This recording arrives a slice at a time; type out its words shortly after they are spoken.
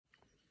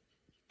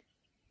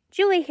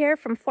Julie here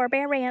from Four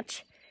Bear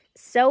Ranch.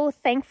 So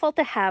thankful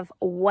to have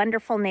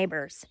wonderful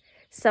neighbors.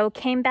 So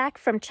came back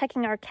from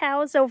checking our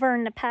cows over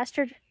in the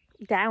pasture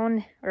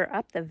down or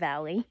up the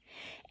valley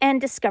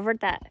and discovered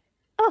that,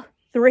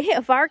 3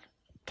 of our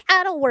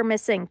cattle were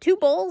missing, 2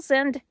 bulls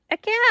and a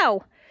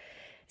cow.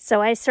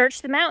 So I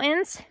searched the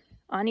mountains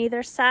on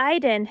either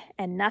side and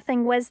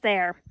nothing was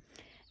there.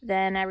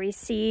 Then I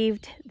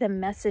received the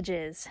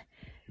messages.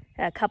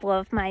 A couple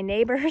of my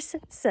neighbors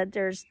said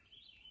there's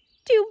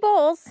 2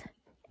 bulls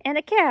and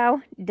a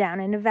cow down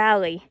in the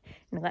valley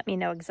and let me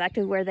know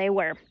exactly where they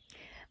were.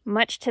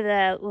 Much to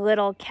the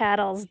little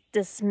cattle's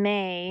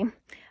dismay,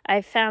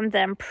 I found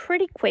them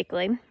pretty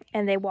quickly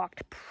and they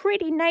walked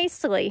pretty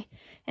nicely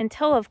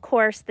until, of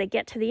course, they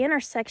get to the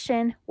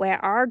intersection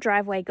where our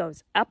driveway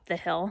goes up the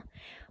hill,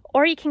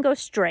 or you can go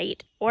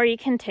straight, or you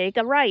can take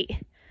a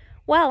right.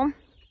 Well,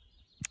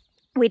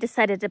 we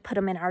decided to put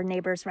them in our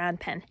neighbor's round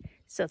pen.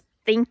 So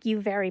thank you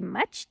very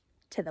much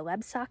to the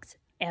Lebsox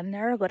and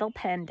their little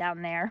pen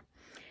down there,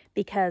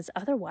 because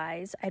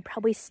otherwise I'd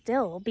probably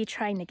still be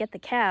trying to get the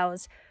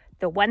cows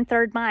the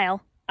 1/3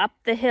 mile up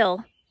the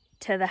hill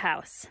to the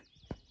house.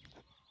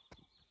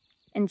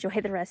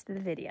 Enjoy the rest of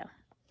the video.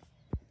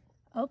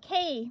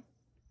 Okay,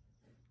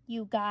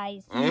 you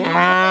guys.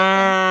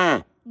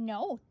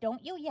 No,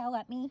 don't you yell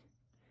at me.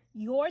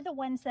 You're the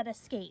ones that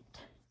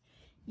escaped.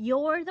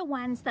 You're the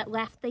ones that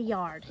left the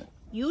yard.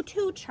 You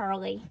too,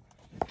 Charlie.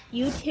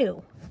 You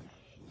too.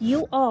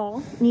 You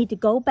all need to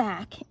go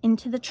back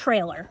into the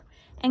trailer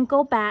and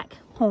go back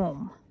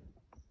home.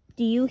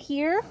 Do you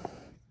hear?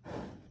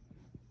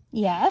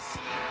 Yes?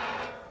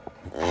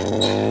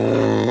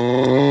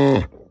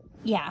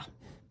 Yeah.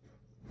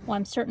 Well,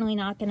 I'm certainly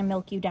not going to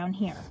milk you down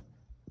here.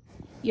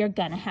 You're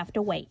going to have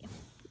to wait.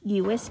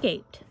 You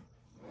escaped.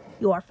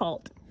 Your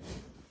fault.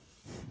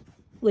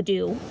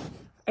 LeDoux,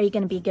 are you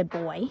going to be a good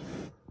boy?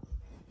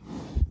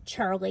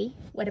 Charlie,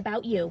 what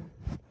about you?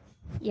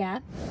 Yeah?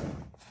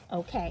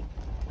 Okay.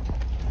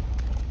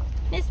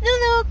 Miss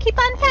Lulu, keep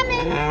on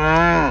coming.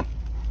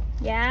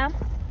 Yeah?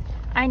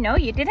 I know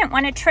you didn't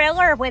want a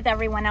trailer with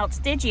everyone else,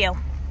 did you?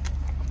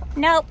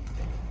 Nope.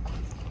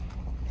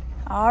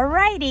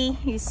 Alrighty,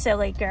 you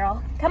silly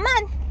girl. Come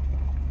on.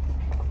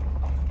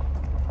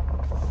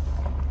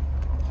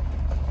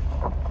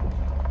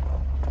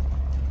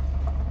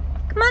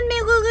 Come on,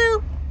 Miss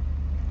Lulu.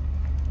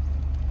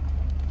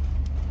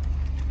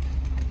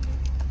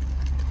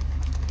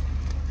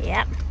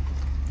 Yep.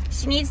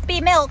 She needs to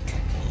be milked.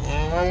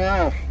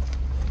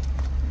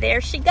 There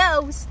she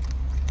goes.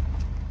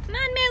 Come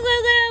on, Miss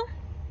Lulu.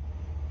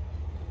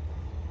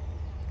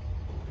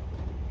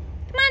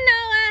 Come on,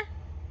 Noah.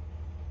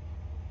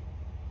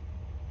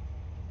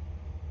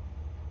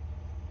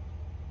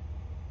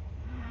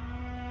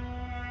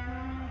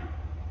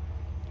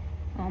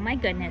 Oh my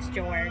goodness,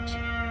 George.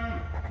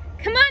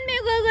 Come on,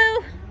 Miss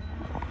Lulu.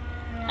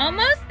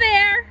 Almost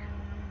there.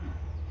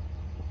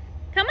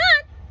 Come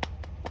on.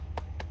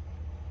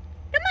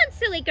 Come on,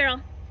 silly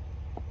girl.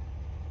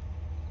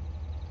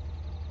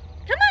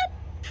 Come on.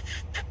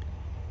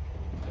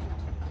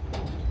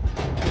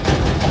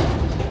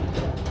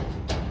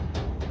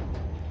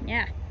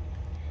 Yeah.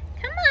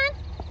 Come on.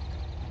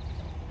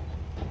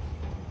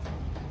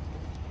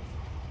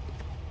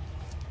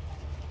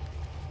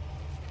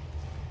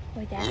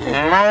 Boy, that's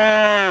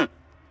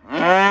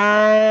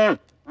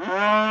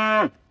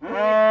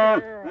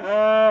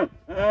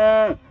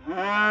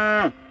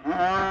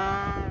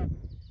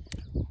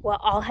Well,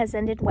 all has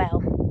ended well.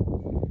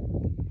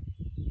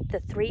 The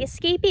 3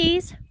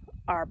 escapees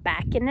are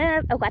back in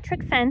the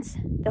electric fence,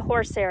 the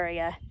horse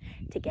area,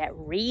 to get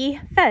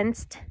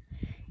re-fenced,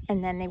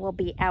 and then they will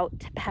be out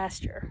to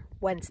pasture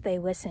once they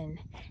listen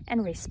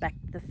and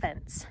respect the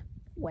fence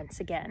once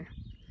again.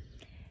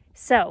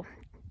 So,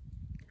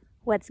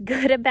 what's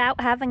good about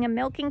having a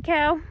milking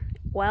cow?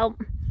 Well,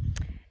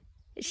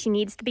 she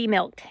needs to be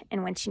milked,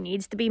 and when she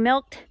needs to be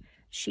milked,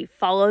 she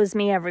follows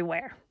me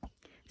everywhere.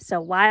 So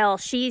while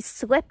she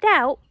slipped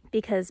out,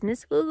 because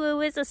Miss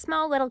Lulu is a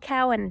small little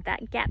cow and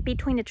that gap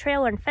between the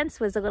trailer and fence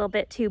was a little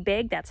bit too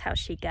big, that's how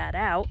she got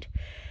out,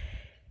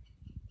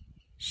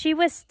 she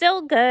was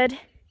still good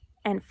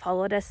and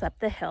followed us up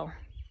the hill.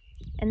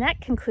 And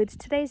that concludes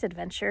today's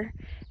adventure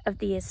of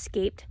the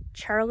escaped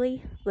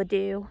Charlie,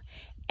 LeDoux,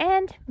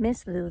 and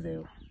Miss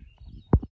Lulu.